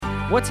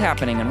What's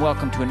happening, and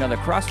welcome to another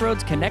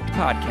Crossroads Connect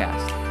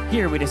Podcast.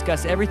 Here we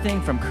discuss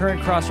everything from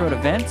current Crossroad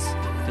events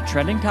to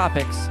trending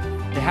topics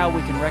to how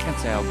we can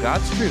reconcile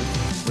God's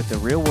truth with the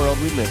real world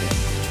we live in.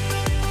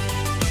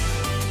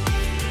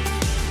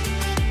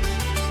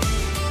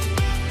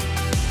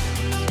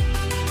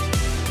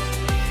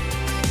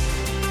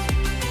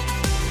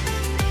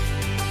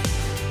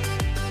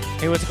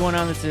 Hey, what's going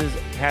on? This is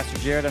Pastor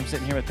Jared. I'm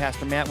sitting here with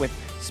Pastor Matt with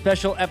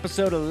special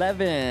episode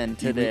 11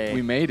 today.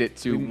 We made it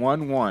to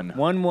 1-1.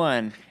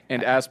 1-1.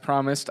 And as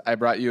promised, I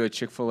brought you a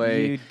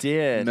Chick-fil-A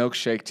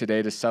milkshake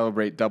today to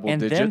celebrate double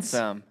digits. And then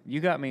some.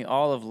 You got me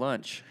all of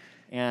lunch.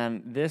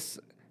 And this,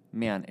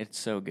 man, it's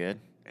so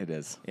good. It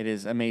is. It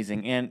is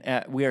amazing.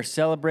 And we are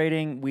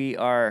celebrating. We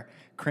are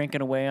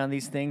cranking away on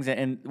these things.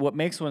 And what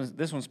makes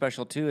this one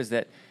special, too, is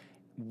that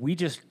we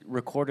just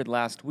recorded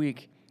last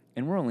week,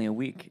 and we're only a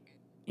week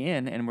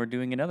in, and we're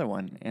doing another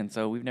one. And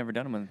so we've never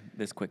done them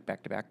this quick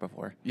back-to-back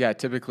before. Yeah,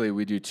 typically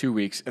we do 2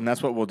 weeks, and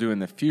that's what we'll do in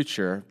the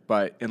future.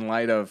 But in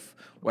light of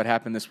what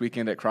happened this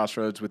weekend at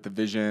Crossroads with the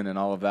vision and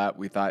all of that,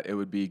 we thought it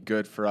would be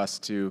good for us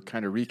to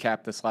kind of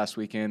recap this last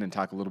weekend and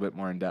talk a little bit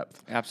more in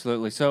depth.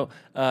 Absolutely. So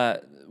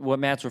what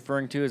Matt's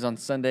referring to is on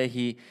Sunday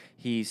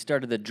he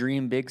started the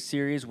Dream Big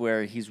series,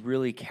 where he's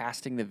really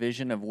casting the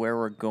vision of where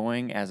we're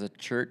going as a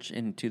church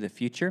into the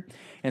future.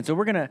 And so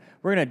we're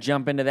gonna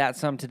jump into that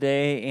some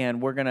today,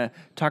 and we're gonna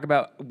talk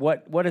about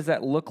what does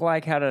that look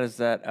like, how does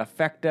that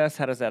affect us,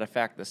 how does that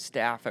affect the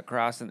staff at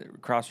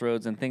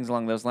Crossroads and things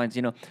along those lines.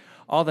 You know,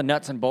 all the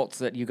nuts and bolts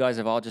that you guys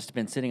have all just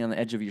been sitting on the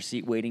edge of your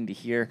seat waiting to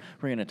hear.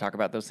 We're going to talk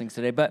about those things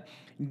today. But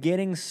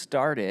getting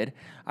started,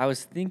 I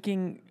was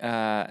thinking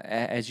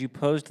as you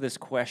posed this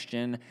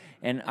question,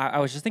 and I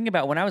was just thinking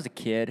about when I was a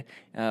kid,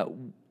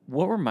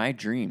 what were my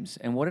dreams,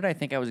 and what did I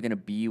think I was going to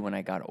be when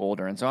I got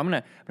older? And so I'm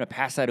going to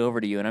pass that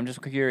over to you, and I'm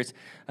just curious.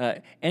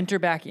 Enter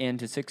back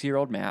into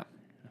 6-year-old Matt,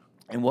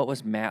 and what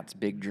was Matt's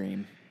big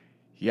dream?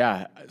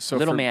 Yeah. So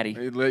Little Matty.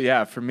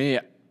 Yeah, for me,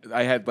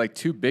 I had like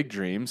two big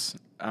dreams.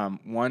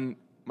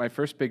 My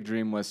first big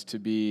dream was to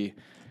be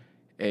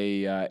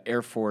a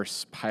Air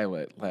Force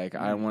pilot. Like,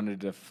 I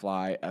wanted to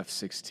fly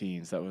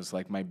F-16s. That was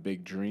like my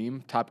big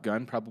dream. Top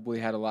Gun probably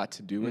had a lot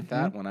to do with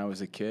that when I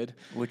was a kid.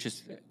 Which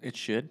is, it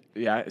should.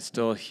 Yeah, it's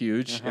still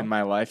huge in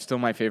my life. Still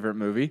my favorite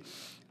movie.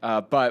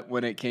 But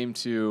when it came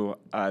to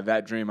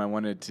that dream, I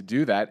wanted to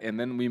do that. And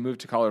then we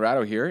moved to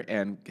Colorado here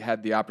and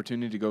had the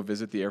opportunity to go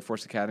visit the Air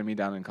Force Academy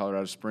down in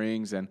Colorado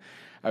Springs. And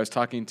I was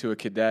talking to a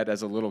cadet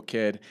as a little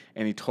kid,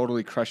 and he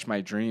totally crushed my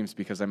dreams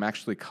because I'm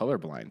actually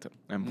colorblind.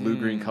 I'm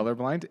blue-green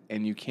colorblind,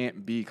 and you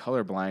can't be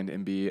colorblind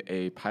and be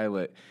a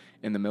pilot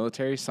in the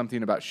military.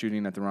 Something about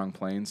shooting at the wrong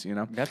planes, you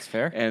know? That's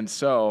fair. And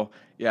so,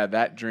 yeah,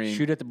 that dream...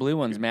 Shoot at the blue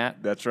ones,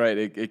 Matt. That's right.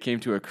 It came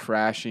to a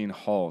crashing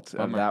halt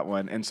of that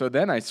one. And so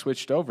then I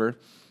switched over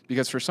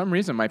because for some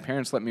reason my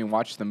parents let me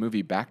watch the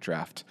movie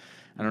Backdraft.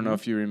 I don't know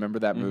if you remember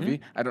that movie.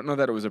 I don't know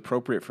that it was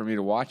appropriate for me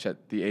to watch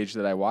at the age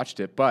that I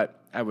watched it, but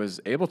I was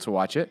able to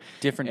watch it.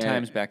 Different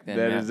times back then.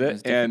 That is it. It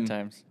was different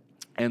times.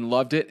 And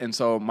loved it. And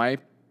so my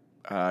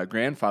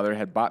grandfather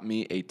had bought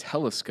me a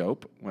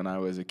telescope when I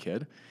was a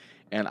kid,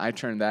 and I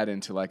turned that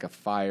into like a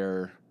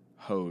fire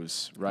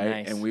hose, right?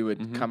 Nice. And we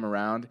would come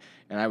around,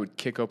 and I would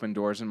kick open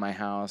doors in my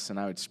house, and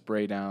I would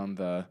spray down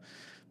the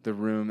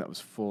room that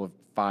was full of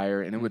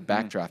fire, and it would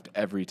backdraft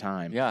every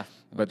time. Yeah.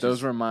 But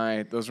those were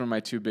my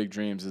two big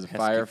dreams: as a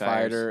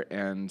firefighter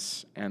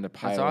and a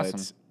pilot. That's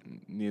awesome.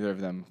 Neither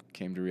of them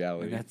came to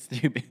reality. That's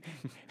stupid.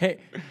 Hey,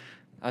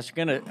 I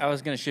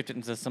was gonna shift it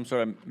into some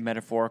sort of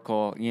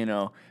metaphorical,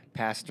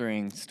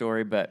 pastoring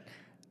story, but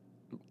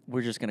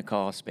we're just gonna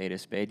call a spade a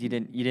spade. You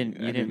didn't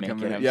make it.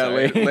 I'm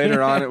sorry.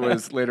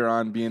 Later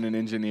on being an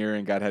engineer,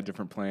 and God had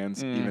different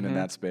plans even in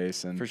that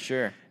space, and for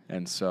sure.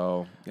 And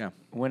so, yeah.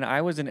 When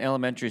I was in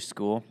elementary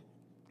school,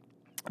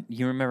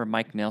 you remember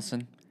Mike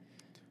Nelson?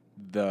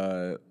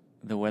 The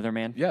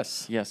weatherman?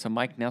 Yes. Yeah, so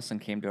Mike Nelson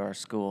came to our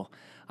school.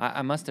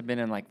 I must have been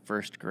in like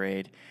first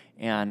grade,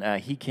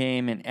 and he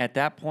came, and at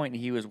that point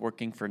he was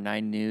working for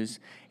 9 News.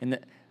 And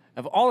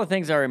of all the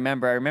things I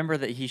remember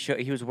that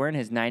he was wearing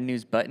his 9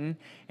 News button,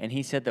 and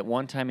he said that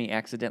one time he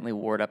accidentally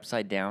wore it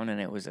upside down,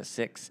 and it was a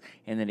 6,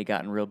 and then he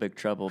got in real big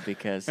trouble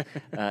because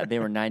they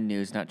were 9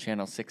 News, not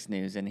Channel 6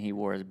 News, and he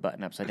wore his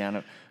button upside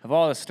down. Of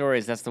all the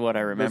stories, that's the one I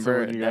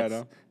remember.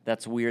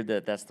 That's weird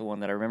that's the one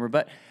that I remember.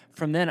 But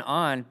from then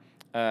on,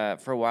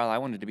 for a while, I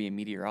wanted to be a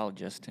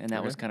meteorologist, and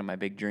that was kind of my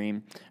big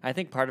dream. I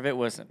think part of it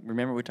was,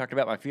 remember we talked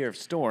about my fear of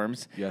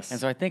storms? Yes. And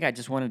so I think I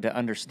just wanted to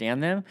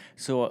understand them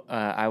so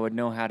I would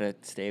know how to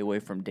stay away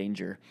from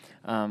danger.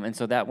 And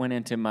so that went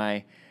into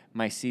my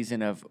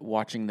season of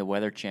watching the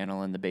Weather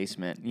Channel in the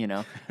basement,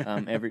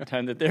 every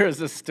time that there was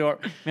a storm.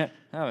 Man,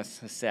 I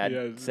was a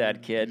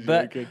sad kid.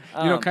 But,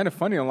 kind of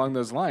funny along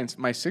those lines,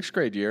 my 6th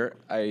grade year,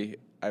 I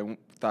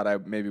thought I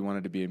maybe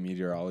wanted to be a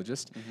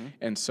meteorologist.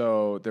 And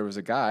so there was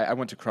a guy, I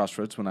went to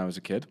Crossroads when I was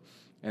a kid,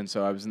 And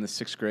so I was in the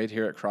 6th grade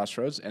here at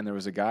Crossroads, and there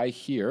was a guy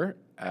here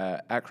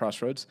at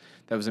Crossroads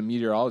that was a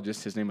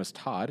meteorologist. His name was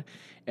Todd.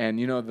 And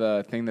you know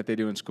the thing that they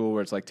do in school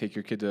where it's like take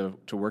your kid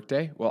to work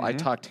day? Well, I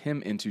talked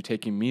him into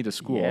taking me to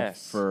school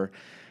for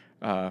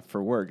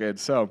work. And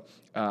so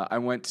I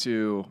went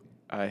to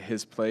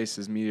his place,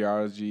 his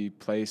meteorology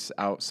place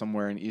out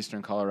somewhere in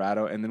eastern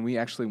Colorado. And then we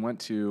actually went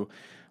to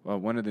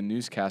one of the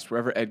newscasts,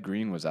 wherever Ed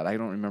Green was at. I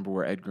don't remember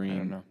where Ed Green. I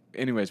don't know.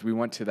 Anyways, we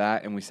went to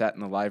that and we sat in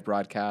the live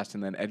broadcast,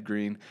 and then Ed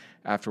Green,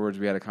 afterwards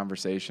we had a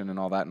conversation and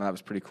all that, and that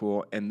was pretty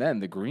cool. And then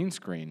the green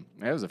screen.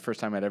 That was the first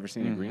time I'd ever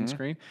seen a green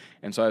screen.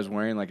 And so I was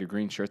wearing like a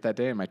green shirt that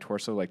day, and my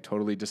torso like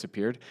totally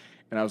disappeared.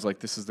 And I was like,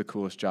 this is the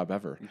coolest job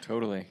ever.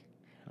 Totally.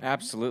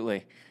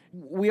 Absolutely.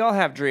 We all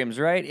have dreams,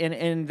 right?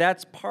 And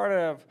that's part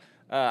of,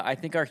 I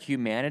think, our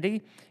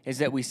humanity is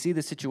that we see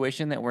the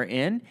situation that we're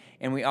in,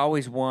 and we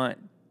always want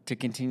to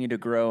continue to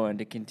grow and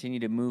to continue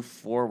to move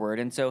forward.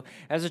 And so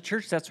as a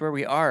church, that's where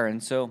we are.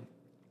 And so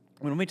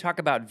when we talk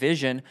about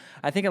vision,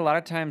 I think a lot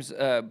of times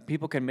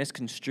people can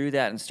misconstrue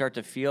that and start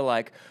to feel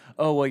like,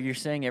 oh, well, you're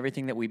saying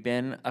everything that we've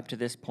been up to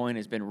this point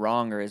has been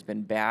wrong or has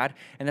been bad.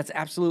 And that's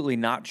absolutely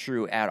not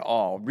true at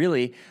all.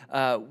 Really,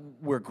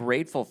 we're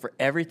grateful for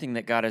everything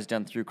that God has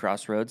done through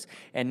Crossroads.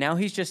 And now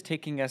he's just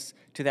taking us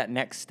to that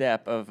next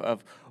step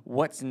of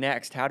what's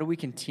next. How do we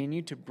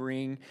continue to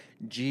bring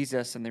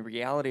Jesus and the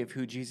reality of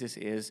who Jesus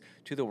is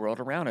to the world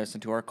around us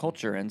and to our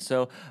culture? And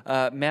so,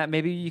 Matt,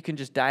 maybe you can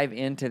just dive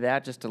into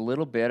that just a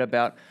little bit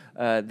about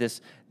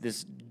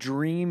this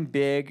dream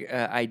big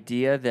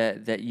idea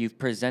that you've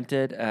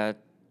presented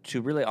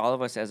to really all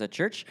of us as a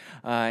church,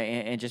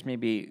 and just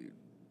maybe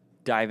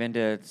dive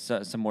into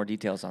some more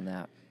details on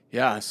that.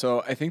 Yeah,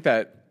 so I think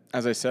that,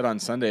 as I said on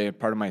Sunday,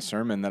 part of my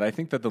sermon, that I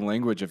think that the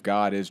language of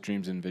God is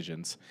dreams and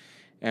visions.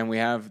 And we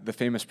have the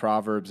famous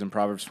Proverbs in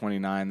Proverbs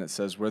 29 that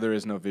says, where there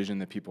is no vision,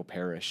 the people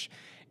perish.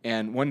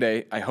 And one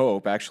day, I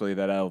hope, actually,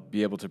 that I'll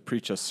be able to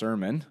preach a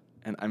sermon,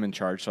 and I'm in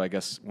charge, so I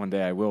guess one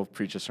day I will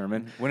preach a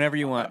sermon. Whenever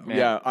you want, man.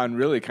 Yeah, on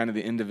really kind of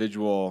the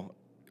individual,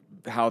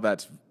 how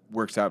that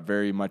works out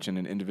very much in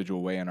an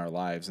individual way in our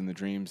lives, and the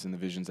dreams and the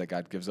visions that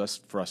God gives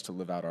us for us to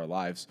live out our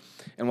lives.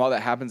 And while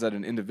that happens at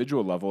an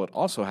individual level, it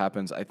also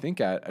happens, I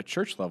think, at a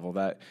church level,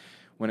 that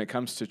when it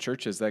comes to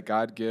churches, that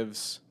God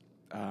gives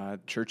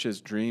churches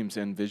dreams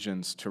and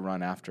visions to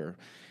run after.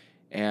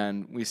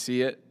 And we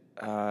see it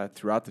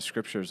throughout the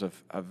scriptures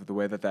of the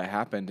way that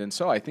happened. And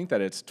so I think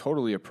that it's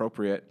totally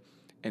appropriate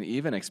and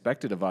even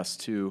expected of us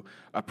to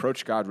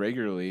approach God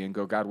regularly and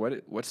go, God,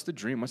 what's the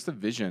dream? What's the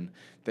vision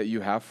that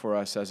you have for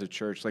us as a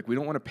church? Like, we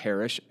don't want to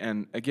perish.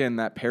 And again,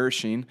 that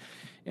perishing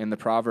in the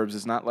Proverbs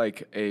is not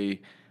like an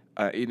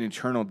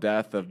eternal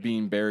death of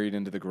being buried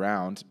into the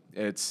ground.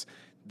 It's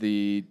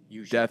the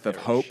death of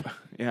hope.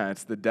 Yeah,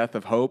 it's the death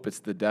of hope. It's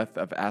the death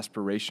of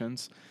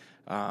aspirations.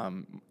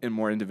 In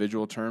more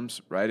individual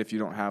terms, right? If you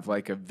don't have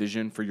like a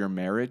vision for your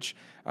marriage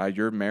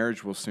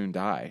will soon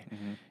die.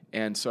 Mm-hmm.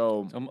 And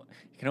so you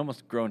can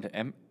almost grow into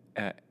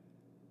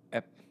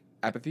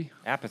apathy.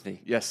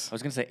 Apathy. Yes. I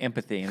was going to say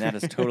empathy, and that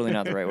is totally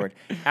not the right word.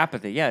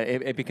 Apathy. Yeah,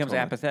 it becomes totally.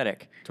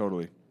 Apathetic.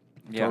 Totally.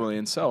 Yeah. Totally.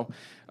 And so,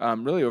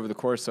 really over the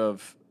course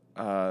of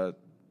the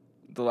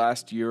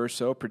last year or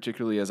so,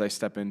 particularly as I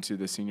step into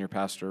the senior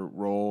pastor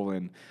role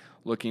and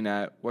looking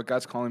at what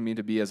God's calling me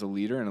to be as a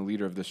leader and a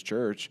leader of this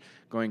church,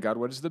 going, God,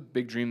 what is the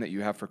big dream that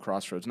you have for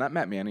Crossroads? Not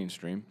Matt Manning's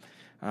dream,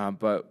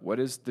 but what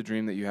is the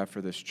dream that you have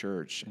for this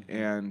church? Mm-hmm.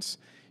 And,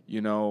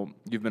 you know,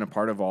 you've been a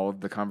part of all of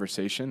the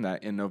conversation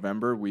that in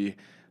November we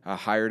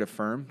hired a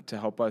firm to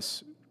help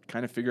us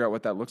kind of figure out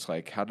what that looks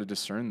like, how to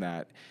discern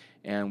that.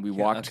 And we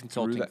walked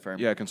through that. Firm.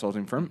 Yeah, a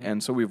consulting firm. Mm-hmm.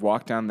 And so we've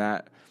walked down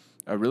that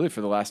really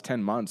for the last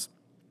 10 months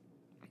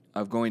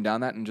of going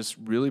down that and just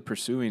really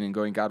pursuing and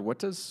going, God, what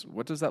does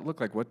that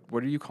look like? What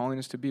are you calling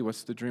us to be?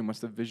 What's the dream? What's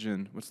the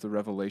vision? What's the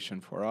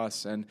revelation for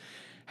us? And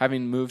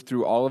having moved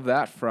through all of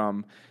that,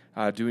 from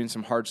doing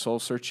some hard soul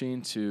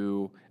searching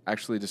to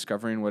actually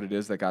discovering what it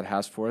is that God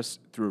has for us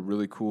through a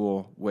really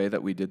cool way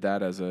that we did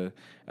that as a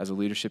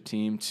leadership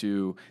team,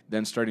 to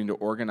then starting to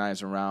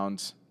organize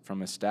around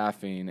from a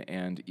staffing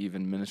and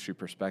even ministry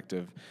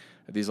perspective.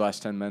 These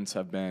last 10 months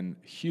have been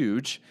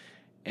huge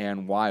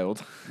and wild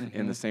mm-hmm.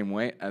 in the same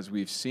way, as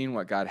we've seen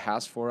what God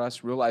has for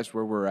us, realized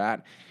where we're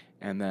at,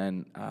 and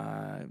then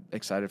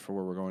excited for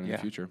where we're going in the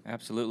future.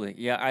 Absolutely.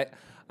 Yeah,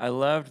 I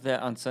loved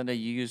that on Sunday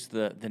you used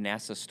the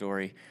NASA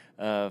story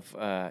of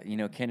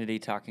Kennedy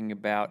talking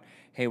about,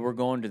 hey, we're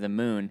going to the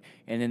moon,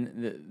 and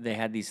then they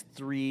had these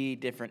 3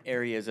 different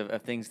areas of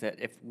things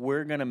that if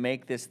we're going to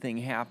make this thing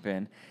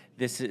happen,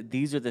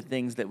 these are the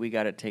things that we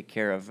got to take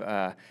care of.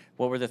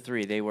 What were the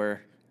 3? They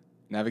were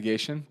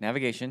navigation,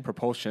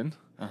 propulsion,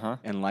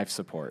 and life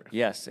support.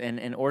 Yes, and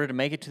in order to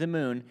make it to the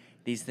moon,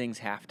 these things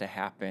have to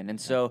happen.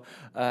 And so,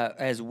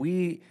 as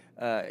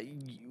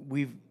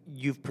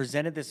you've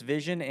presented this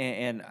vision,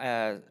 and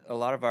a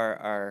lot of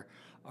our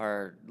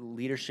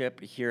leadership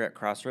here at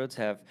Crossroads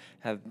have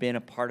been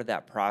a part of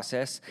that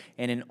process.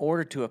 And in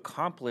order to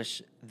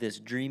accomplish this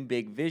dream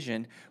big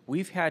vision,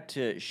 we've had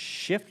to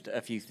shift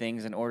a few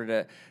things in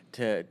order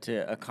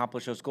to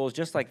accomplish those goals,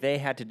 just like they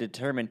had to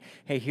determine,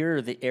 hey, here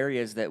are the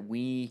areas that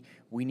we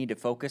need to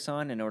focus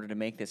on in order to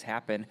make this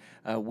happen.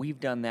 We've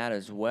done that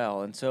as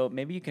well. And so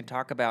maybe you can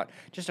talk about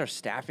just our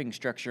staffing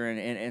structure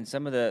and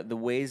some of the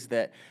ways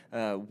that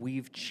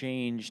we've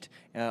changed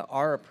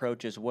our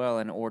approach as well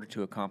in order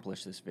to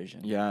accomplish this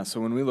vision. Yeah,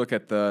 so when we look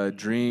at the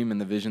dream and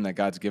the vision that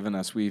God's given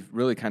us, we've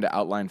really kind of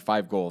outlined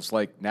 5 goals.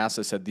 Like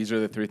NASA said, these are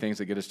the 3 things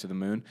that get us to the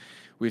moon.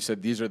 We've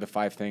said these are the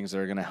 5 things that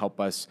are going to help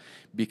us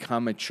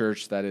become a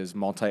church that is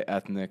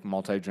multi-ethnic,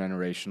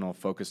 multi-generational,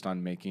 focused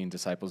on making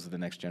disciples of the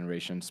next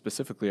generation,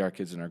 specifically our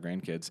kids and our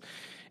grandkids.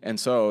 And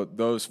so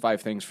those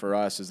 5 things for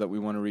us is that we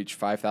want to reach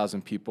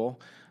 5,000 people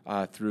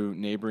through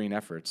neighboring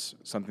efforts,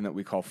 something that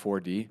we call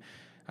 4D.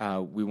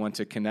 We want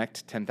to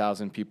connect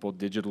 10,000 people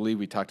digitally.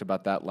 We talked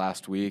about that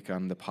last week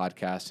on the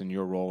podcast and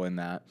your role in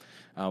that.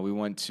 We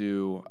want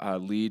to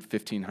lead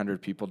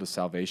 1,500 people to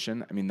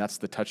salvation. I mean, that's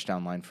the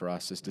touchdown line for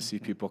us, is to see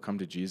people come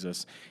to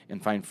Jesus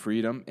and find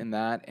freedom in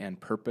that and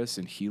purpose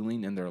and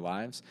healing in their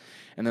lives.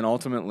 And then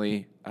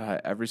ultimately,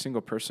 every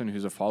single person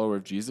who's a follower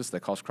of Jesus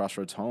that calls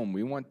Crossroads home,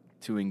 we want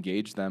to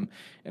engage them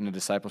in a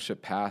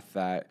discipleship path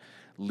that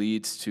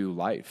leads to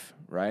life,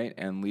 right?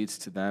 And leads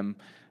to them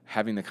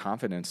having the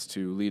confidence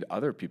to lead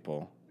other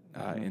people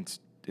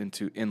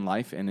in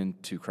life and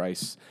into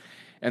Christ.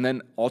 And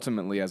then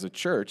ultimately, as a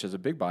church, as a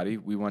big body,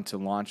 we want to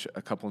launch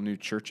a couple new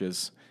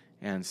churches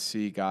and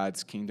see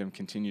God's kingdom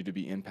continue to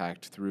be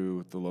impacted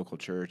through the local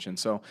church. And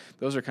so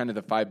those are kind of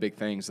the 5 big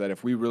things that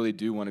if we really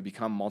do want to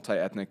become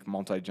multi-ethnic,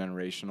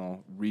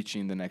 multi-generational,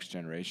 reaching the next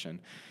generation,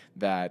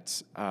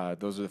 that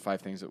those are the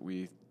 5 things that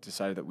we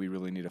decided that we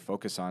really need to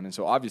focus on. And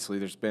so obviously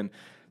there's been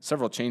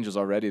several changes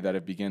already that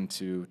have begun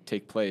to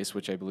take place,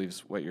 which I believe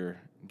is what you're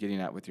getting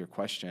at with your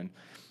question.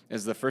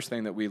 Is the first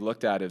thing that we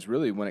looked at is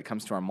really when it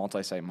comes to our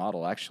multi-site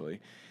model, actually.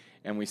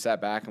 And we sat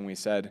back and we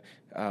said,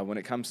 when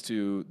it comes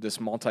to this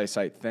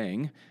multi-site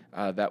thing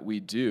that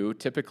we do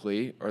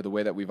typically, or the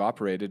way that we've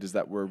operated, is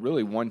that we're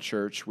really one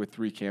church with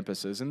 3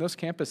 campuses. And those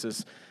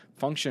campuses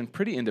function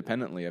pretty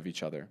independently of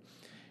each other.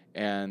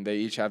 And they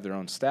each have their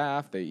own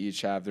staff. They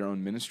each have their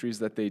own ministries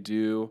that they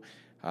do,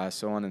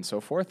 so on and so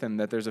forth. And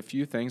that there's a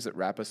few things that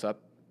wrap us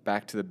up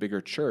back to the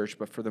bigger church,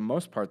 but for the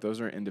most part, those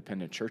are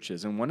independent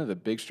churches. And one of the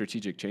big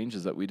strategic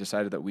changes that we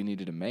decided that we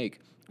needed to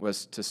make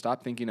was to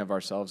stop thinking of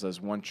ourselves as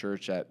one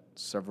church at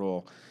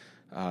several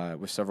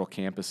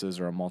campuses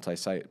or a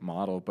multi-site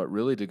model, but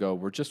really to go,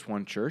 we're just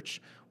one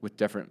church with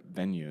different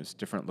venues,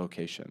 different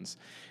locations.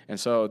 And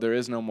so there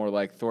is no more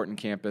like Thornton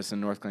campus and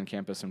North Glen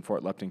campus and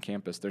Fort Lupton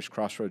campus. There's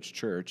Crossroads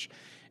Church,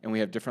 and we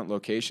have different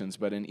locations,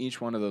 but in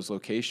each one of those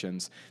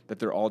locations that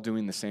they're all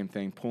doing the same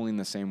thing, pulling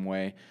the same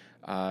way,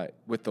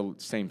 with the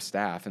same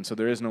staff. And so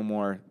there is no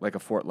more like a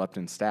Fort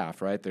Lupton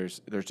staff, right? There's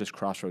just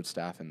Crossroads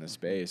staff in this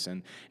space,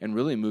 and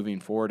really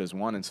moving forward as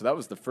one. And so that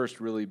was the first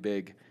really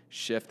big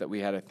shift that we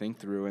had to think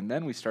through. And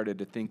then we started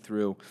to think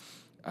through,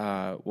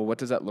 well, what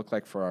does that look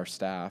like for our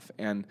staff?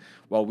 And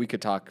while we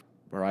could talk,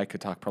 or I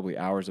could talk probably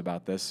hours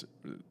about this,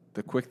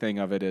 the quick thing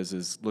of it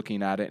is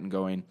looking at it and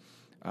going,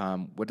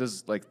 what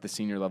does like the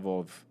senior level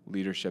of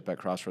leadership at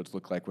Crossroads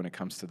look like when it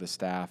comes to the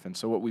staff? And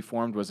so what we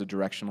formed was a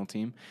directional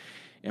team,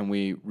 and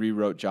we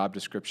rewrote job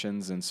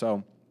descriptions. And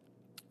so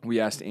we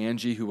asked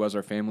Angie, who was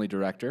our family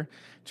director,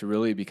 to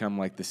really become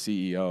like the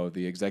CEO,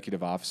 the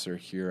executive officer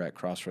here at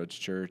Crossroads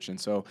Church. And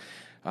so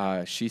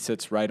she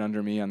sits right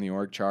under me on the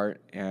org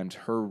chart, and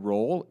her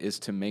role is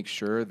to make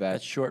sure that...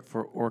 That's short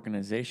for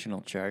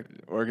organizational chart.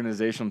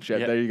 Organizational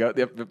chart. Yep. There you go.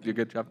 Yep,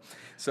 good job.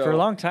 So for a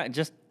long time,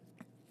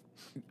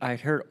 I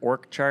heard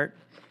org chart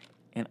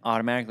and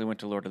automatically went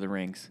to Lord of the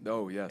Rings.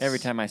 Oh, yes. Every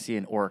time I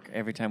see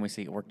every time we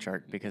see org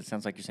chart, because it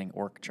sounds like you're saying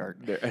org chart.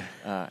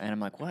 And I'm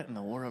like, what in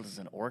the world is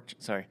an org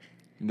chart? Sorry.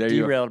 There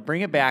Derailed.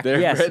 Bring it back. There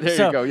Yes.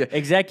 you go. Yeah.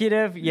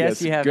 Executive.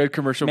 Yes, you have. Good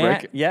commercial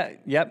Matt, break. Yeah.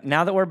 Yep.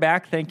 Now that we're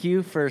back, thank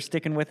you for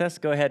sticking with us.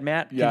 Go ahead,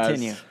 Matt. Yes.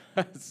 Continue.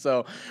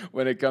 So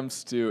when it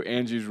comes to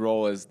Angie's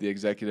role as the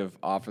executive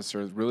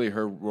officer, really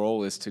her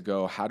role is to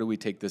go, how do we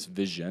take this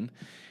vision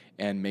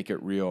and make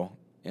it real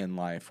in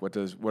life? What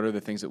are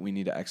the things that we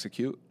need to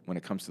execute when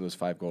it comes to those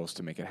 5 goals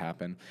to make it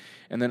happen?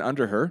 And then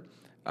under her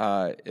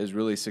is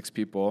really 6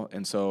 people.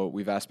 And so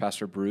we've asked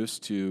Pastor Bruce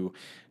to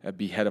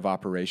be head of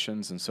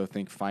operations. And so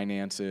think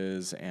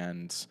finances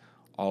and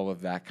all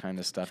of that kind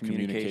of stuff,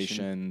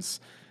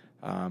 communications,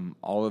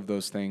 all of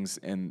those things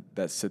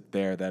that sit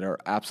there that are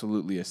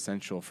absolutely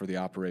essential for the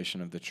operation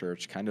of the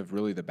church, kind of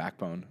really the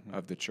backbone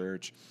of the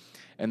church.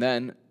 And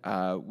then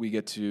we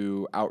get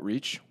to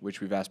outreach, which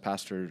we've asked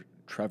Pastor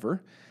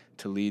Trevor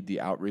to lead the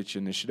outreach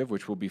initiative,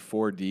 which will be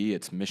 4D.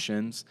 It's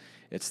missions.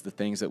 It's the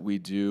things that we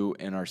do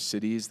in our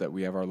cities that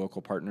we have our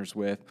local partners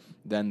with.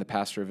 Then the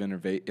pastor of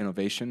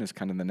innovation is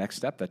kind of the next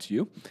step. That's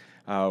you,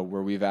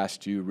 where we've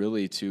asked you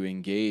really to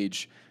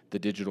engage the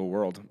digital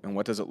world. And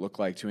what does it look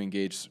like to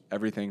engage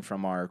everything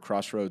from our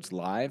Crossroads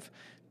Live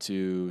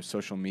to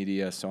social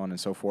media, so on and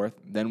so forth.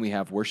 Then we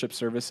have worship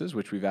services,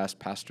 which we've asked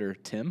Pastor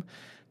Tim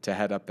to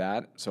head up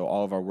that. So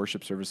all of our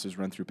worship services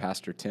run through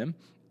Pastor Tim.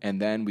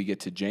 And then we get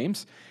to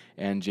James.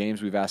 And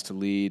James, we've asked to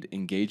lead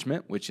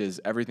engagement, which is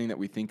everything that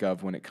we think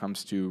of when it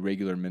comes to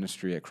regular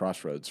ministry at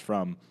Crossroads,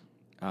 from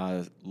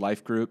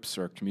life groups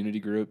or community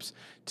groups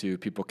to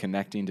people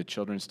connecting to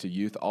children's to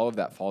youth. All of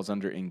that falls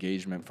under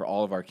engagement for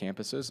all of our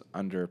campuses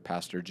under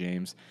Pastor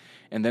James.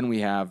 And then we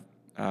have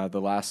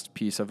the last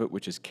piece of it,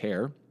 which is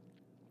care.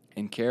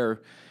 And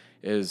care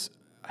is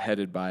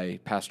headed by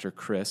Pastor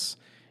Chris.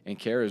 And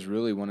care is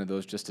really one of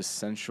those just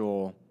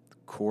essential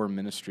core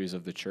ministries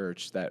of the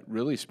church that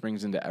really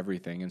springs into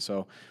everything. And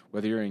so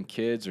whether you're in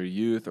kids or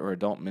youth or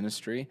adult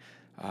ministry,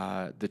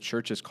 the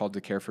church is called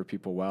to care for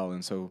people well.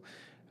 And so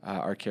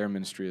our care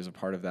ministry is a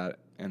part of that.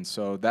 And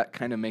so that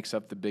kind of makes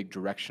up the big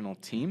directional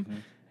team. Mm-hmm.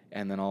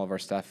 And then all of our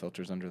staff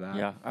filters under that.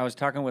 Yeah, I was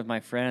talking with my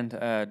friend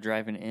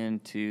driving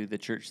into the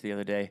church the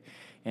other day,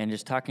 and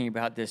just talking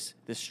about this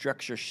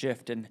structure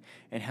shift and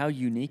how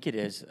unique it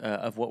is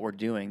of what we're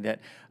doing.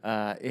 That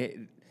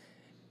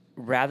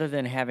rather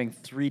than having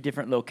 3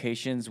 different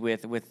locations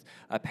with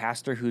a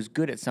pastor who's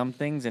good at some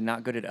things and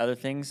not good at other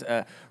things,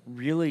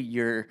 really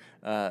you're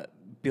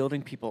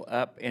building people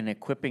up and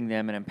equipping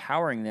them and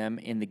empowering them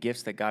in the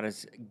gifts that God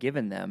has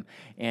given them,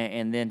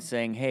 and then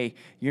saying, hey,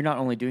 you're not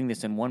only doing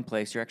this in one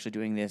place, you're actually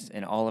doing this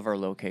in all of our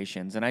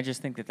locations. And I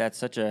just think that that's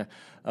such a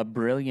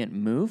brilliant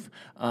move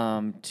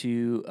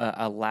to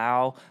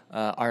allow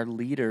our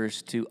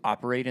leaders to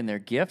operate in their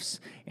gifts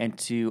and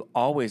to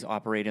always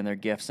operate in their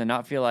gifts and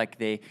not feel like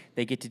they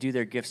get to do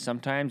their gifts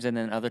sometimes, and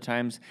then other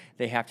times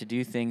they have to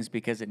do things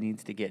because it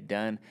needs to get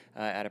done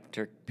at a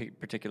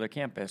particular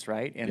campus,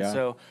 right? And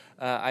so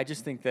I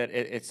just think that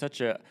it's such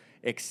a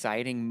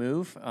exciting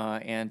move,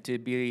 and to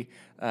be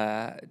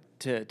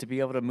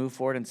able to move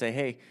forward and say,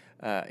 hey,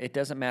 it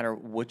doesn't matter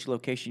which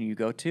location you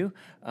go to.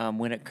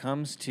 When it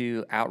comes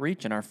to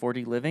outreach and our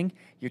 4D living,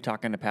 you're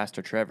talking to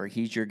Pastor Trevor.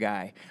 He's your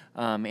guy.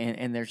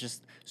 And there's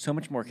just so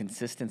much more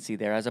consistency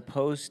there, as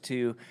opposed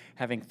to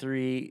having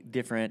 3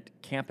 different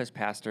campus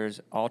pastors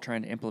all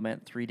trying to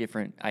implement 3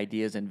 different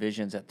ideas and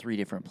visions at 3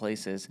 different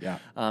places. Yeah.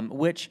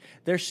 Which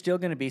there's still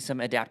going to be some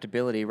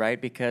adaptability, right?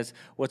 Because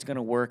what's going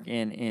to work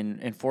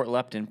in Fort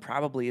Lupton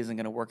probably isn't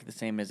going to work the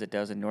same as it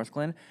does in North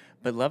Glen.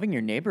 But loving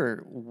your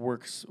neighbor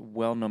works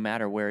well no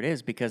matter where it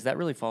is, because that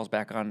really falls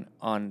back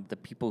on the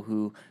people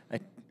who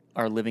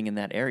are living in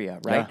that area,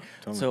 right? Yeah,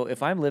 totally. So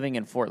if I'm living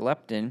in Fort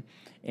Lupton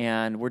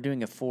and we're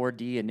doing a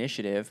 4D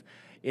initiative,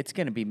 it's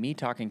going to be me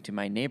talking to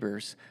my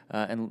neighbors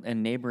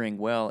and neighboring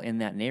well in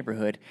that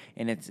neighborhood,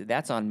 and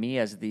that's on me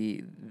as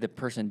the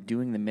person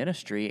doing the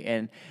ministry,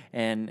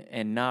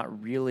 and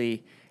not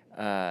really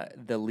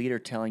the leader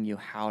telling you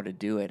how to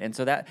do it. And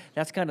so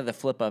that's kind of the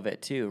flip of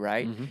it too,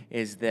 right? Mm-hmm.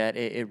 Is that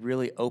it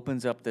really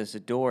opens up this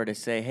door to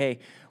say, hey,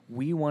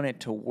 we want it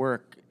to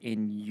work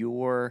in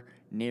your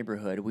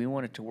neighborhood. We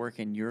want it to work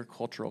in your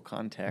cultural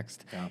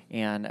context. Yeah.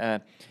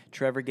 And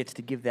Trevor gets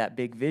to give that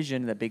big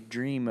vision, that big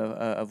dream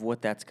of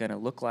what that's going to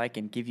look like,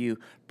 and give you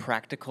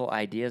practical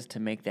ideas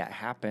to make that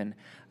happen.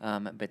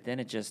 But then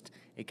it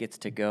gets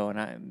to go.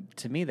 And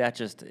to me,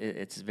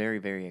 it's very,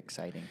 very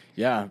exciting.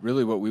 Yeah,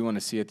 really what we want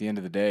to see at the end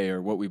of the day,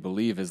 or what we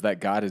believe, is that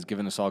God has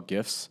given us all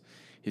gifts.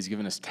 He's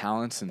given us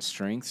talents and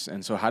strengths.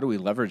 And so how do we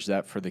leverage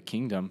that for the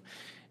kingdom?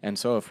 And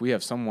so if we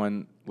have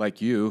someone like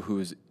you who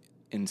is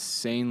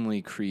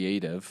insanely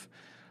creative,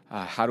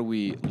 how do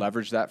we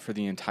leverage that for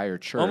the entire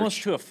church?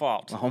 Almost to a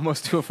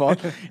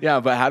fault. Yeah,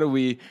 but how do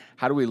we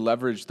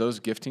leverage those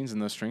giftings and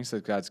those strengths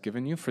that God's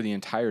given you for the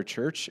entire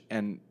church,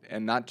 and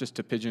not just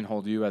to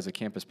pigeonhole you as a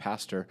campus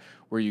pastor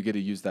where you get to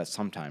use that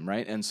sometime,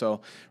 right? And so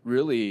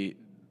really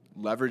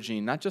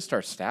leveraging not just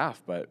our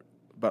staff, but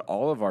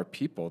all of our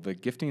people, the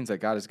giftings that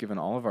God has given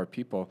all of our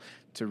people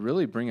to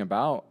really bring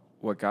about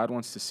what God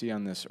wants to see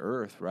on this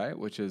earth, right?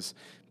 Which is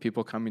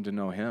people coming to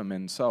know Him.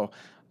 And so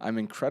I'm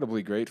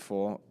incredibly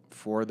grateful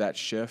for that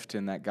shift,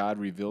 and that God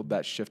revealed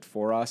that shift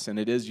for us. And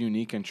it is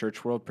unique in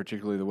church world,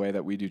 particularly the way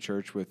that we do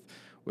church with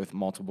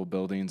multiple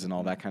buildings and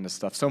all that kind of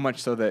stuff. So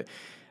much so that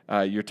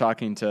you're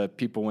talking to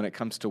people when it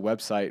comes to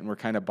website, and we're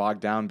kind of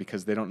bogged down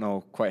because they don't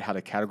know quite how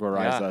to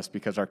categorize us,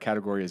 because our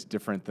category is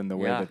different than the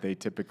way that they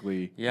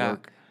typically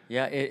work.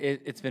 Yeah,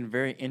 it's been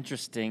very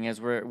interesting as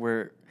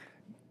we're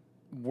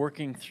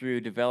working through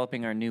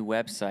developing our new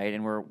website,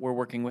 and we're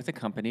working with a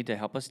company to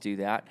help us do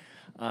that,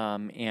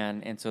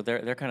 and so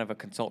they're kind of a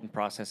consultant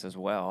process as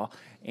well,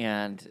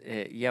 and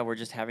we're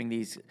just having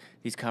these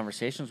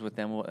conversations with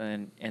them,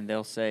 and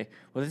they'll say,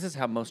 well, this is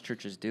how most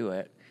churches do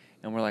it,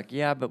 and we're like,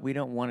 yeah, but we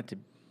don't want it to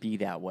be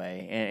that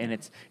way, and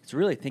it's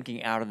really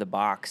thinking out of the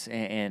box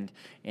and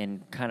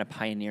kind of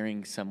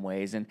pioneering some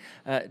ways, and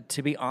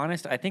to be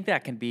honest, I think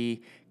that can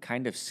be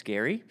kind of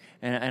scary,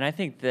 and I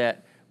think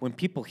that when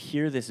people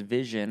hear this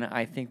vision,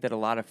 I think that a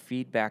lot of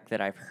feedback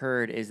that I've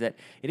heard is that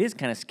it is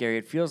kind of scary.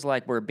 It feels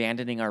like we're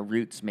abandoning our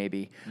roots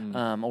maybe,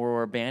 or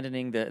we're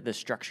abandoning the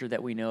structure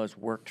that we know has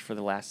worked for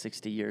the last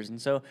 60 years.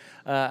 And so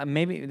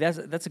maybe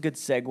that's a good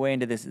segue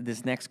into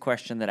this next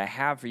question that I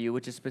have for you,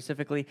 which is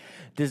specifically,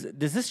 does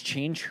this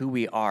change who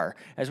we are?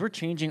 As we're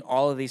changing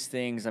all of these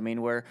things, I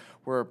mean,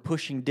 we're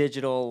pushing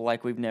digital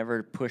like we've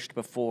never pushed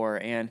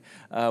before, and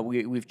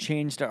we've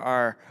changed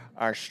our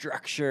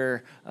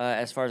structure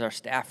as far as our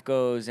staff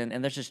goes,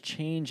 and there's just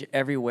change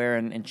everywhere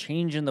and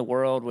change in the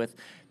world with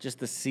just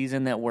the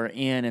season that we're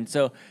in. And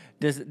so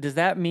does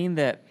that mean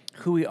that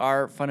who we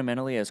are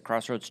fundamentally as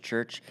Crossroads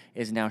Church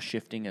is now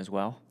shifting as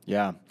well?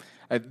 Yeah.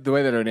 The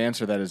way that I would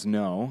answer that is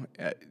no.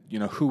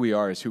 Who we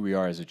are is who we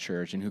are as a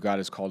church and who God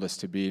has called us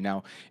to be.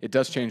 Now, it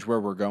does change where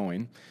we're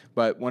going,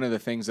 but one of the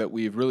things that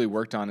we've really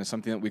worked on is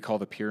something that we call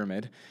the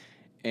pyramid.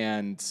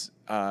 And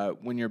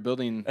when you're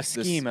building a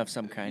scheme of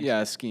some kind,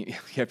 a scheme,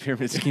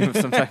 pyramid scheme of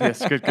some kind.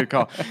 Yes, good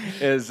call.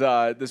 Is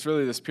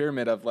this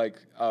pyramid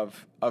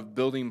of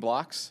building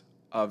blocks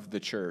of the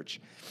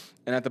church,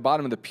 and at the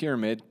bottom of the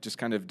pyramid, just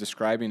kind of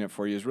describing it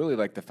for you, is really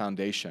like the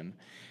foundation.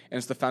 And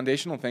it's the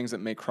foundational things that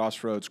make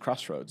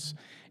Crossroads.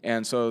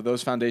 And so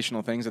those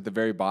foundational things at the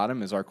very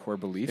bottom is our core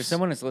beliefs. If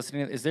someone is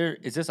listening, is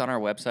this on our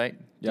website?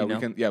 Yeah,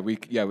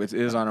 it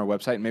is on our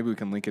website. Maybe we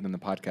can link it in the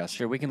podcast.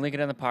 Sure, we can link it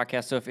in the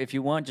podcast. So if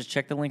you want, just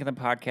check the link in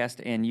the podcast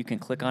and you can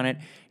click on it.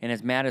 And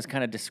as Matt is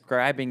kind of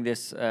describing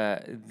this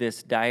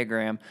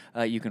diagram,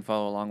 you can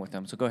follow along with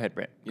them. So go ahead,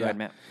 Brett. Go ahead,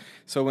 Matt.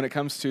 So when it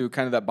comes to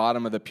kind of that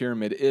bottom of the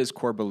pyramid is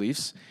core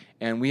beliefs.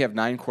 And we have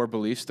 9 core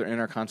beliefs. They're in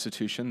our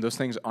Constitution. Those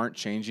things aren't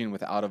changing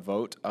without a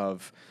vote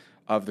of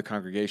the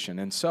congregation.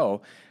 And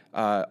so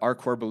our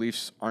core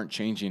beliefs aren't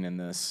changing in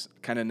this.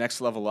 Kind of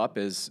next level up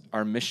is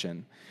our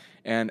mission.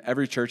 And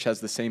every church has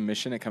the same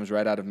mission. It comes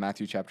right out of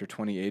Matthew chapter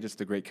 28. It's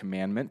the great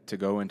commandment to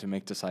go and to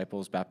make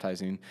disciples,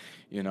 baptizing,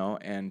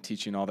 and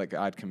teaching all that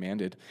God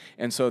commanded.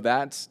 And so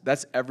that's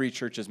every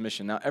church's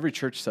mission. Now, every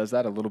church says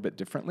that a little bit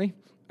differently.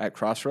 At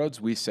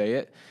Crossroads, we say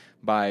it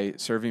by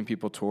serving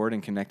people toward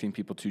and connecting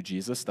people to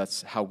Jesus.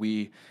 That's how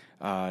we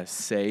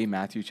say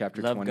Matthew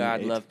chapter 28. Love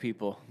God, love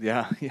people.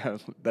 Yeah,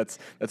 that's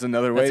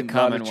another way. That's a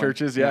common a lot of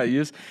churches,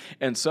 use.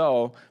 And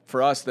so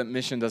for us, that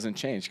mission doesn't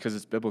change because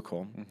it's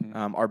biblical.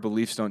 Mm-hmm. Our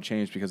beliefs don't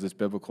change because it's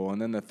biblical.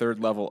 And then the third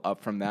level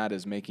up from that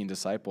is making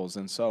disciples.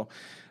 And so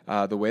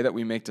the way that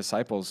we make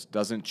disciples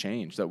doesn't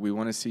change. That we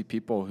want to see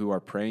people who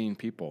are praying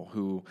people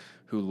who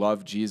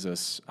love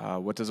Jesus.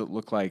 What does it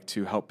look like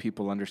to help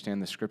people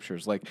understand the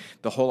scriptures? Like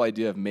the whole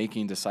idea of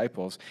making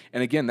disciples.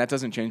 And again, that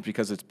doesn't change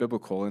because it's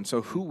biblical. And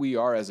so who we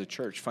are as a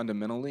church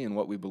fundamentally and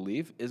what we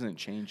believe isn't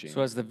changing.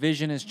 So as the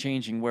vision is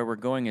changing, where we're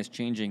going is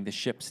changing, the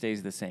ship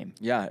stays the same.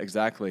 Yeah,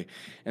 exactly.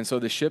 And so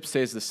the ship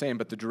stays the same,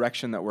 but the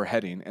direction that we're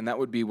heading, and that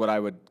would be what I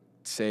would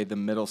say the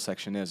middle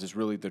section is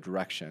really the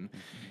direction.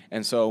 Mm-hmm.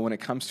 And so when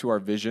it comes to our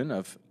vision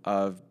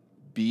of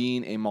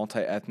being a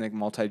multi-ethnic,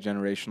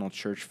 multi-generational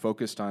church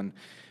focused on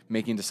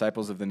making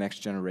disciples of the next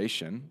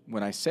generation,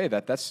 when I say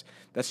that, that's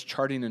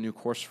charting a new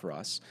course for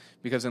us,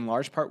 because in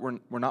large part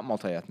we're not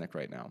multi-ethnic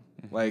right now.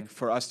 Mm-hmm. Like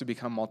for us to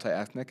become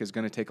multi-ethnic is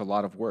going to take a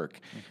lot of work,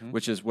 mm-hmm.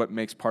 which is what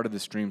makes part of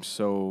this dream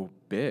so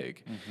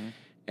big. Mm-hmm.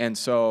 And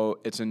so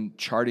it's in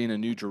charting a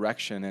new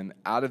direction, and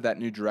out of that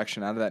new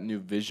direction, out of that new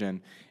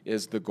vision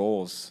is the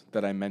goals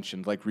that I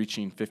mentioned, like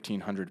reaching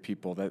 1,500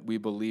 people, that we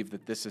believe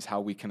that this is how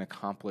we can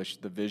accomplish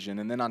the vision.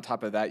 And then on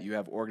top of that, you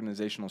have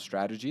organizational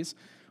strategies,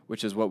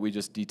 which is what we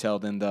just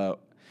detailed in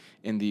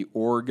the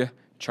org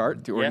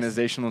chart, the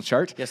organizational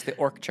chart. Yes, the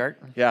org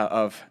chart. Yeah,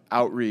 of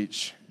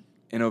outreach,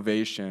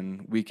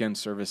 innovation, weekend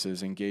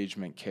services,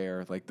 engagement,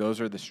 care. Like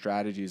those are the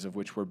strategies of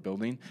which we're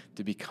building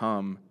to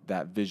become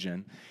that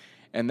vision.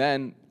 And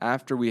then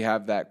after we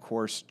have that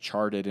course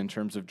charted in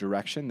terms of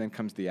direction, then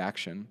comes the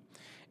action.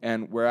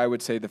 And where I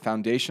would say the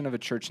foundation of a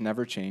church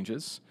never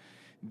changes,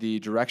 the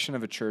direction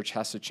of a church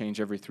has to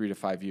change every 3 to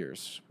 5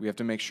 years. We have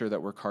to make sure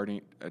that we're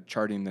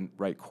charting the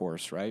right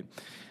course, right?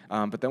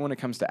 But then when it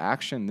comes to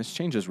action, this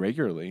changes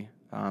regularly,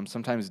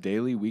 sometimes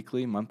daily,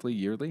 weekly, monthly,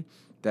 yearly.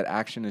 That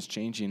action is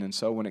changing. And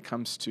so when it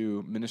comes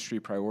to ministry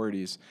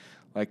priorities,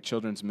 like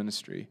children's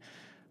ministry,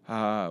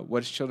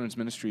 what is children's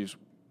ministry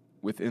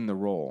within the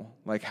role?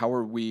 Like how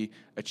are we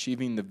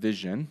achieving the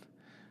vision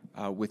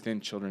within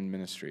children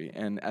ministry?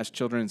 And as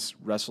children's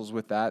wrestles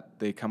with that,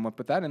 they come up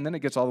with that, and then it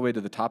gets all the way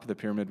to the top of the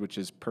pyramid, which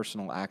is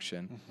personal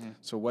action. Mm-hmm.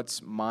 So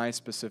what's my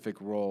specific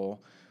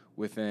role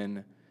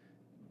within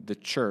the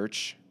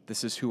church?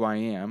 This is who I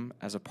am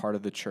as a part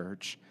of the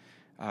church.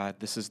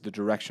 This is the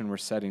direction we're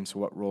setting, so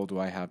what role do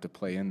I have to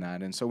play in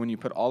that? And so when you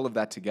put all of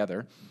that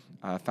together,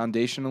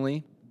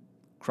 foundationally,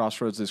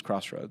 Crossroads is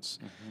Crossroads.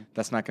 Mm-hmm.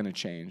 That's not going to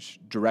change.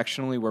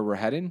 Directionally, where we're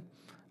heading,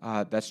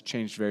 that's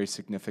changed very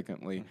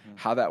significantly. Mm-hmm.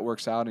 How that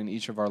works out in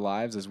each of our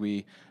lives as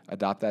we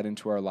adopt that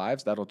into our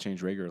lives, that'll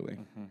change regularly.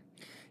 Mm-hmm.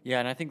 Yeah,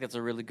 and I think that's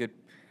a really good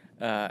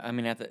I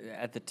mean,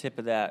 at the tip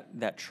of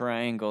that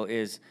triangle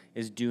is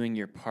doing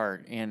your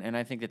part, and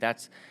I think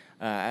that's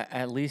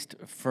at least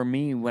for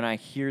me, when I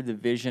hear the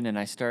vision and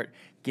I start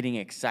getting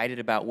excited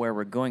about where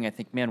we're going, I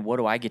think, man, what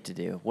do I get to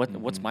do?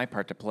 What's my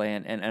part to play?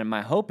 And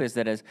my hope is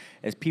that as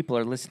people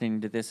are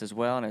listening to this as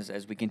well, and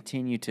as we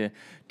continue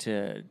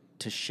to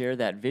share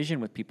that vision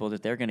with people,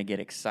 that they're going to get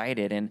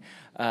excited. And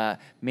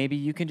maybe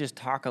you can just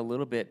talk a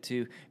little bit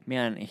to,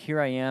 man,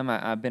 here I am.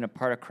 I've been a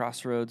part of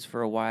Crossroads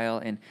for a while,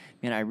 and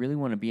man, I really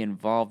want to be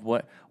involved.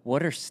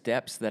 What are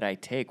steps that I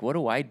take? What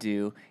do I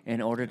do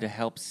in order to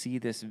help see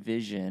this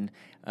vision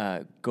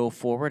go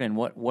forward? And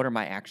what are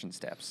my action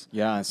steps?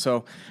 Yeah,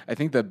 so I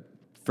think the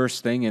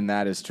first thing in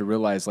that is to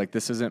realize, like,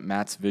 this isn't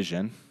Matt's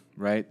vision,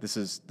 right? This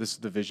is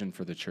the vision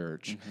for the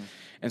church. Mm-hmm.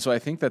 And so I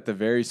think that the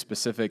very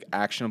specific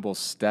actionable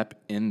step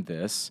in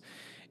this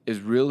is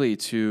really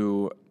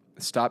to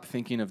stop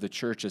thinking of the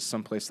church as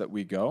someplace that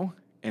we go,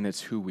 and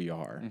it's who we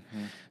are.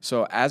 Mm-hmm.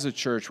 So as a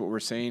church, what we're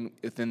saying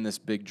within this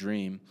big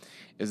dream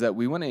is that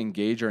we want to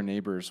engage our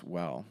neighbors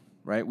well,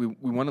 right? We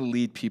want to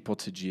lead people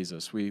to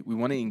Jesus. We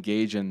want to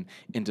engage in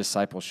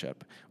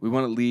discipleship. We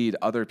want to lead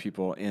other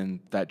people in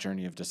that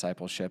journey of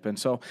discipleship. And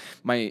so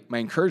my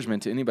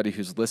encouragement to anybody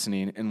who's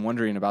listening and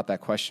wondering about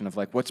that question of,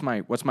 like, what's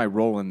my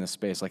role in this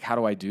space? Like, how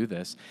do I do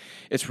this?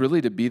 It's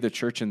really to be the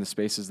church in the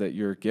spaces that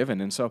you're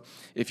given. And so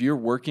if you're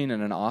working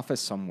in an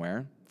office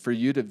somewhere, for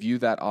you to view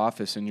that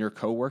office and your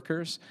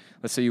coworkers,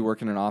 let's say you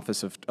work in an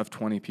office of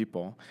 20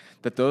 people,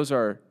 that those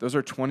are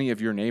 20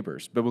 of your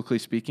neighbors. Biblically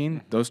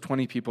speaking, those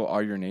 20 people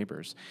are your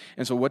neighbors.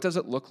 And so what does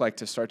it look like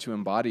to start to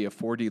embody a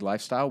 4D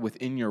lifestyle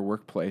within your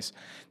workplace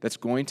that's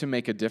going to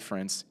make a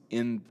difference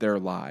in their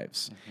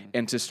lives? Mm-hmm.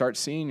 And to start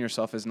seeing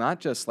yourself as not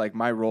just like,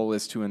 my role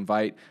is to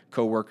invite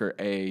coworker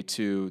A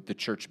to the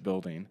church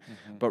building,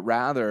 but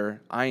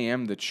rather I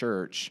am the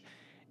church.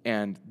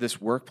 And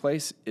this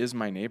workplace is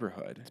my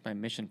neighborhood. It's my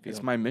mission field.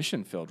 It's my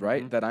mission field,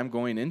 right, that I'm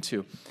going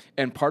into.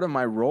 And part of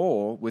my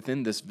role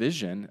within this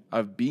vision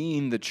of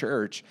being the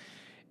church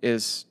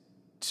is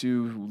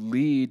to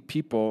lead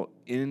people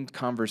in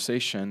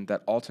conversation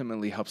that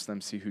ultimately helps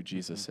them see who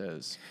Jesus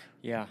is.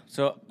 Yeah.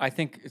 So I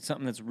think it's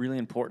something that's really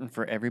important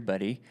for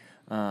everybody,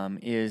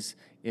 is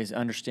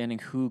understanding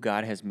who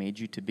God has made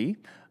you to be,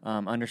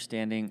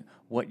 understanding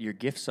what your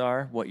gifts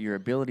are, what your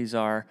abilities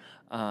are,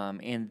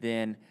 and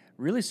then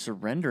really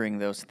surrendering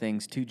those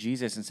things to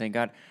Jesus and saying,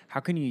 God, how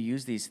can you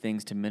use these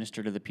things to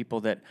minister to the people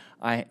that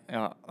I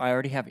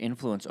already have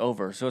influence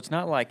over? So it's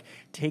not like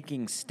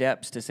taking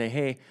steps to say,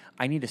 hey,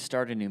 I need to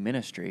start a new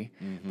ministry,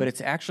 but it's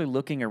actually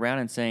looking around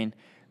and saying,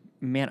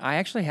 man, I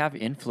actually have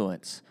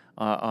influence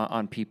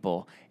on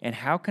people, and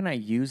how can I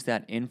use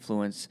that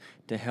influence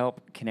to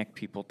help connect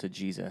people to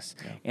Jesus?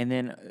 Yeah. And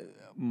then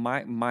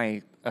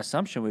my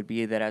assumption would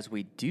be that as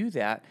we do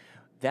that,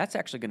 that's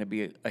actually going to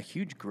be a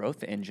huge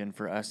growth engine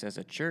for us as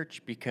a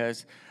church,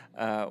 because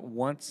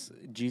once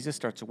Jesus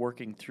starts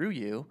working through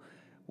you,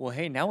 well,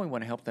 hey, now we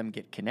want to help them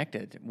get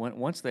connected.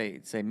 Once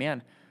they say,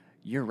 man,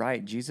 you're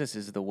right, Jesus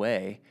is the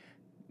way,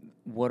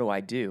 what do I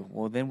do?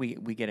 Well, then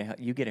you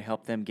get to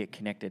help them get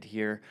connected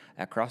here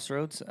at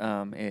Crossroads.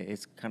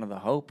 It's kind of the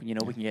hope. We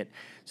can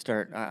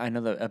start. I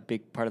know that a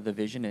big part of the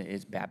vision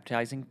is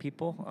baptizing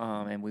people,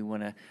 and we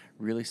want to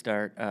really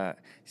start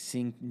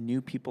seeing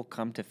new people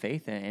come to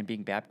faith and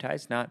being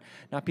baptized. Not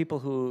people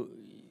who,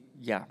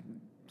 yeah.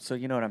 So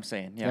you know what I'm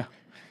saying?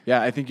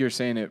 Yeah. I think you're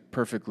saying it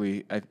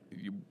perfectly.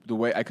 The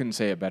way I couldn't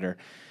say it better.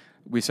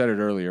 We said it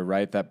earlier,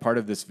 right? That part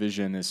of this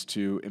vision is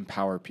to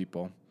empower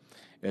people.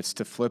 It's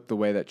to flip the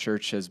way that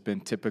church has been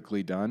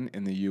typically done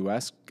in the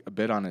U.S. a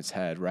bit on its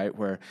head, right?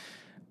 Where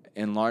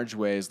in large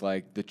ways,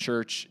 like, the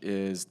church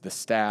is the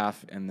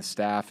staff, and the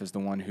staff is the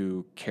one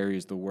who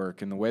carries the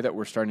work. And the way that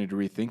we're starting to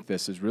rethink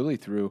this is really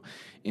through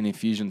an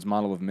Ephesians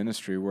model of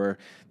ministry, where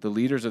the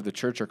leaders of the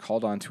church are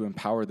called on to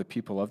empower the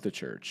people of the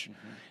church.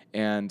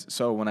 And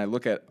so when I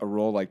look at a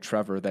role like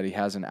Trevor that he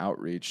has in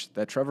outreach,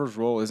 that Trevor's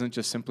role isn't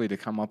just simply to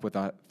come up with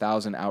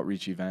 1,000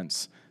 outreach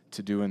events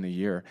to do in the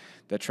year.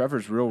 That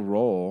Trevor's real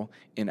role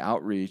in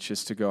outreach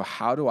is to go,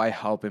 how do I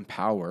help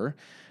empower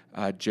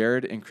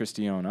Jared and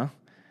Christiana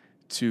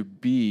to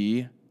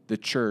be the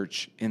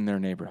church in their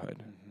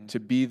neighborhood, to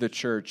be the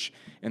church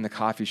in the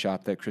coffee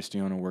shop that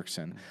Christiana works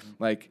in.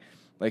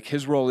 Like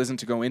his role isn't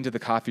to go into the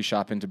coffee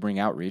shop and to bring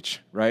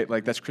outreach, right?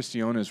 Like, that's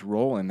Christiana's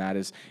role in that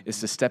is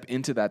to step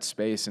into that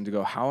space and to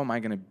go, how am I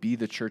going to be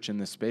the church in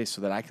this space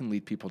so that I can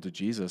lead people to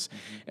Jesus?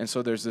 And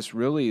so there's this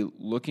really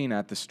looking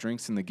at the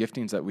strengths and the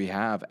giftings that we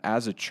have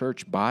as a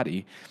church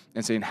body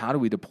and saying, how do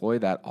we deploy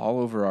that all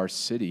over our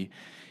city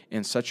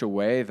in such a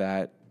way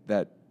that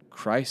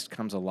Christ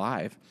comes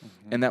alive?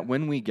 And that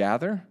when we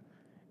gather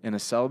in a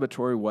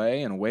celebratory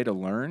way and a way to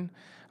learn,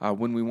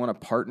 when we want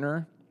to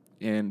partner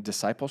in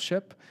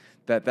discipleship,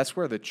 that's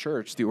where the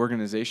church, the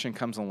organization,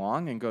 comes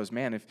along and goes,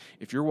 man,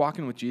 if you're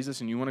walking with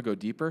Jesus and you want to go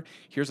deeper,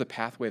 here's a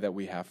pathway that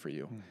we have for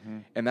you.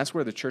 And that's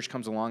where the church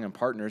comes along and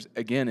partners,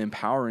 again,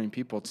 empowering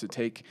people to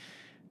take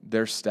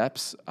their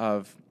steps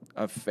of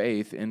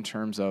faith in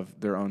terms of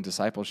their own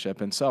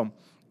discipleship. And so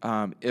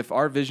if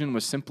our vision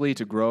was simply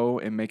to grow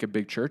and make a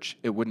big church,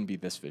 it wouldn't be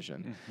this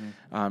vision.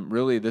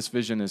 Really, this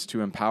vision is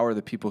to empower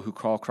the people who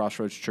call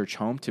Crossroads Church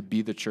home to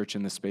be the church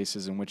in the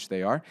spaces in which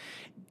they are.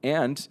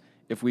 And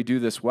if we do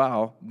this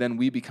well, then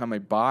we become a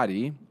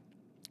body,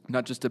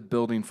 not just a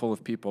building full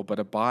of people, but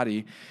a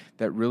body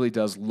that really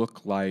does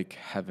look like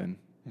heaven,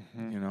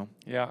 you know?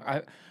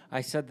 Yeah,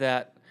 I said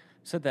that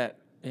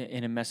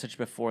in a message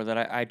before, that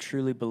I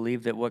truly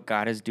believe that what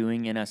God is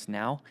doing in us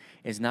now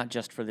is not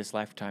just for this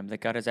lifetime, that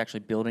God is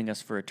actually building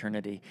us for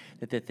eternity,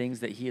 that the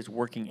things that he is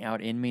working out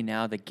in me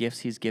now, the gifts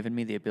he's given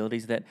me, the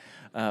abilities that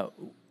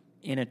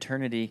in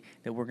eternity,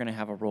 that we're going to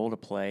have a role to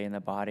play in the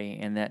body,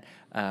 and that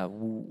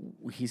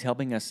he's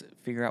helping us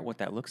figure out what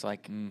that looks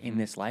like in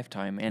this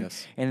lifetime. And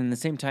and in the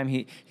same time,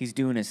 he's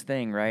doing his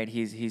thing, right?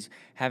 He's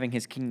having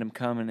his kingdom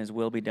come and his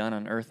will be done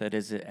on earth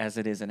as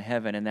it is in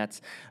heaven, and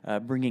that's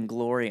bringing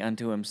glory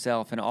unto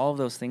himself. And all of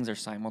those things are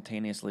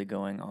simultaneously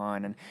going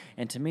on.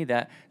 And to me,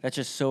 that's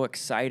just so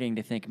exciting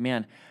to think,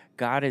 man,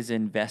 God is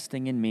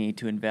investing in me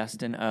to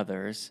invest in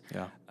others,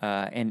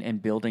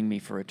 and building me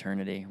for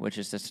eternity, which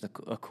is just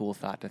a cool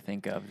thought to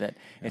think of, that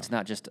it's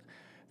not just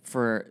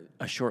for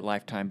a short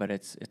lifetime, but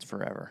it's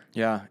forever.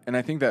 Yeah, and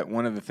I think that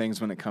one of the things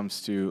when it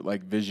comes to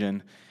like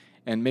vision,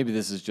 and maybe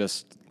this is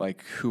just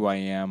like who I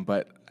am,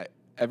 but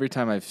every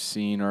time I've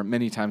seen, or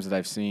many times that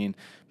I've seen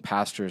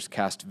pastors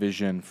cast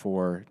vision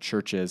for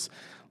churches,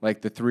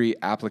 like the 3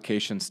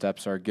 application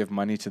steps are: give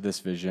money to this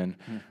vision,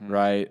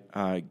 right?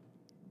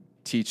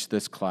 Teach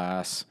this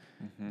class,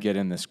 get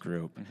in this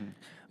group.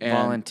 And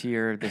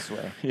volunteer this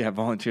way.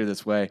 Volunteer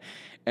this way.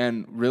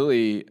 And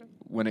really,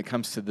 when it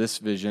comes to this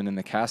vision and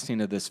the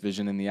casting of this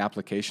vision and the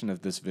application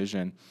of this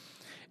vision,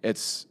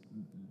 it's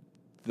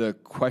the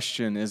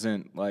question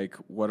isn't like,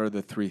 what are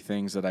the 3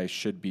 things that I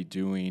should be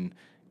doing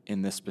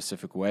in this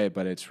specific way,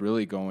 but it's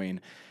really going,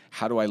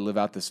 how do I live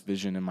out this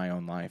vision in my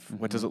own life?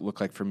 What does it look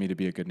like for me to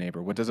be a good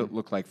neighbor? What does it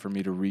look like for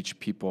me to reach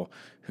people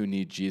who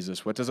need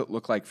Jesus? What does it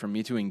look like for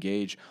me to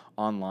engage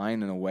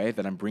online in a way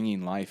that I'm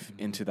bringing life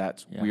into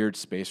that weird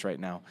space right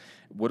now?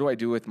 What do I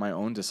do with my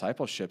own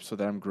discipleship so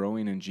that I'm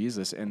growing in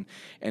Jesus and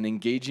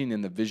engaging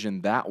in the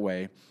vision that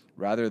way,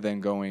 rather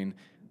than going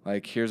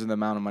like, here's the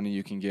amount of money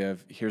you can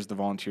give, here's the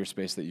volunteer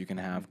space that you can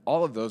have.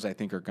 All of those I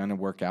think are going to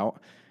work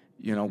out.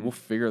 You know, we'll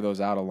figure those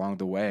out along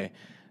the way.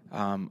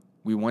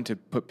 We want to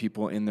put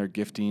people in their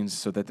giftings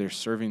so that they're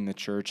serving the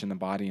church and the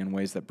body in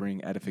ways that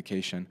bring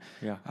edification.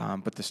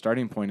 But the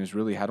starting point is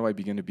really, how do I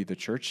begin to be the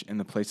church in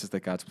the places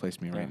that God's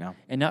placed me right now?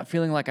 And not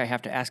feeling like I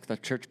have to ask the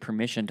church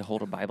permission to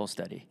hold a Bible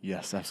study.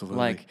 Yes, absolutely.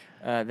 Like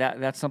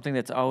that's something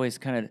that's always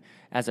kind of,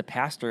 as a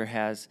pastor,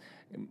 has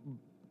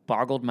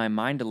boggled my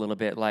mind a little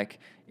bit. Like,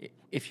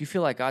 if you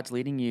feel like God's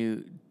leading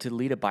you to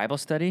lead a Bible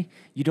study,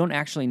 you don't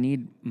actually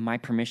need my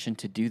permission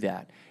to do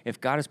that. If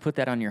God has put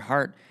that on your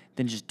heart,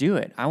 then just do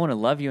it. I want to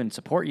love you and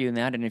support you in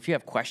that. And if you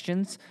have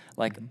questions,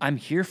 like, I'm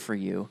here for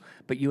you,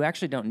 but you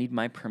actually don't need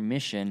my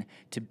permission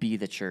to be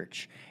the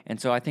church. And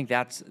so I think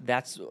that's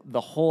the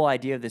whole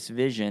idea of this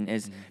vision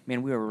is,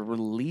 man, we are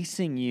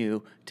releasing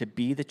you to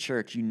be the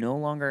church. You no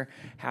longer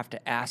have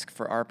to ask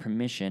for our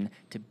permission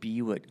to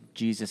be what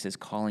Jesus is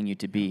calling you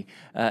to be.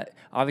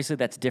 Obviously,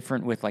 that's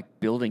different with like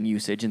building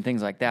usage and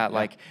things like that.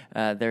 Like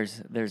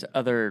there's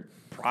other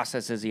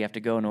processes you have to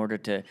go in order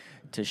to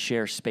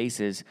share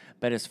spaces.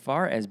 But as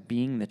far as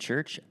being the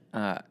church,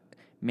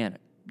 man,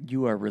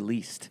 you are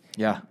released.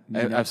 Yeah,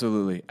 You know?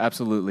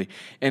 absolutely.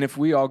 And if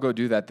we all go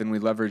do that, then we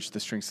leverage the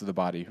strengths of the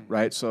body,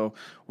 right? So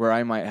where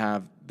I might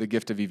have the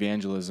gift of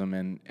evangelism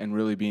and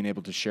really being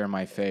able to share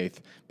my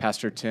faith,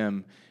 Pastor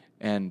Tim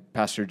and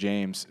Pastor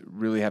James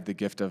really have the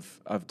gift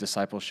of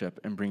discipleship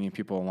and bringing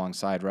people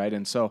alongside, right?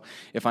 And so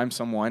if I'm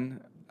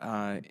someone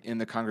in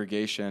the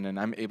congregation and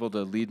I'm able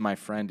to lead my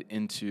friend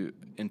into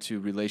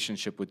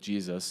relationship with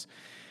Jesus,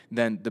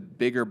 then the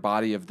bigger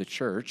body of the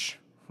church,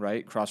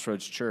 right,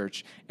 Crossroads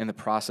Church, and the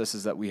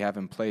processes that we have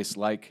in place,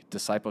 like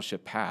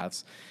discipleship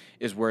paths,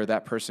 is where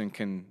that person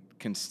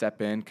can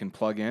step in, can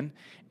plug in,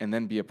 and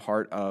then be a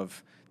part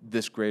of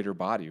this greater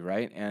body,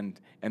 right? And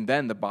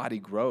then the body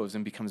grows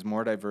and becomes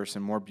more diverse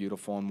and more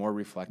beautiful and more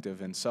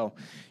reflective. And so,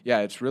 yeah,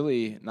 it's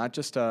really not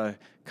just a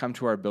come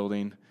to our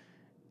building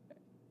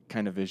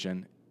kind of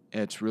vision.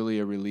 It's really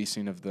a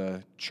releasing of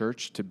the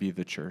church to be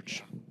the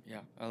church. Yeah,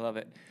 I love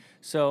it.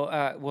 So,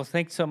 well,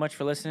 thanks so much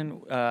for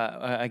listening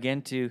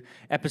again to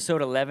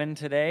episode 11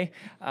 today.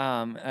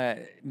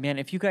 Man,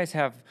 if you guys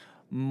have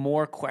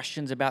more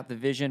questions about the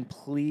vision,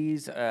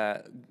 please,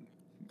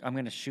 I'm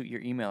going to shoot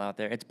your email out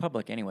there. It's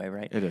public anyway,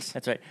 right? It is.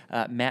 That's right.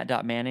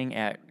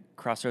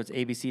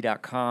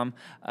 matt.manning@crossroadsabc.com.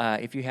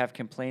 If you have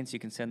complaints, you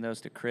can send those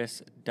to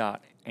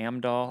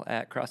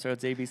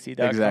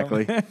chris.amdahl@crossroadsabc.com.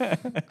 Exactly.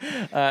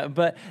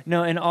 But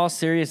no, in all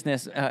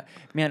seriousness,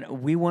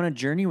 man, we want to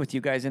journey with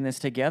you guys in this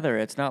together.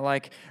 It's not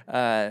like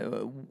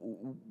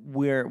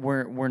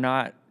we're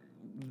not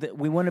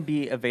we want to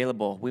be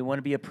available. We want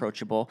to be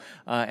approachable,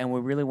 and we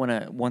really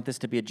want this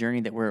to be a journey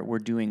that we're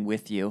doing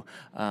with you.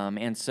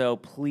 And so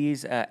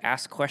please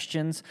ask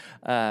questions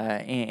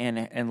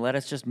and let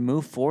us just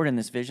move forward in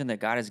this vision that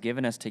God has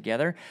given us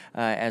together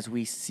as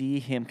we see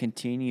Him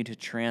continue to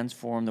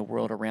transform the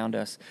world around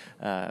us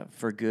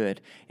for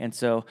good. And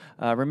so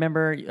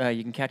remember,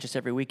 you can catch us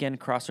every weekend,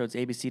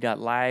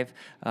 crossroadsabc.live,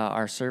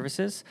 our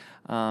services.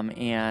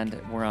 And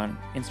we're on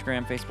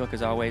Instagram, Facebook,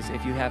 as always.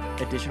 If you have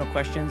additional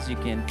questions, you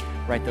can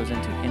write those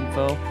into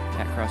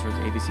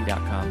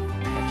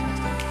info@crossroadsabc.com. Catch you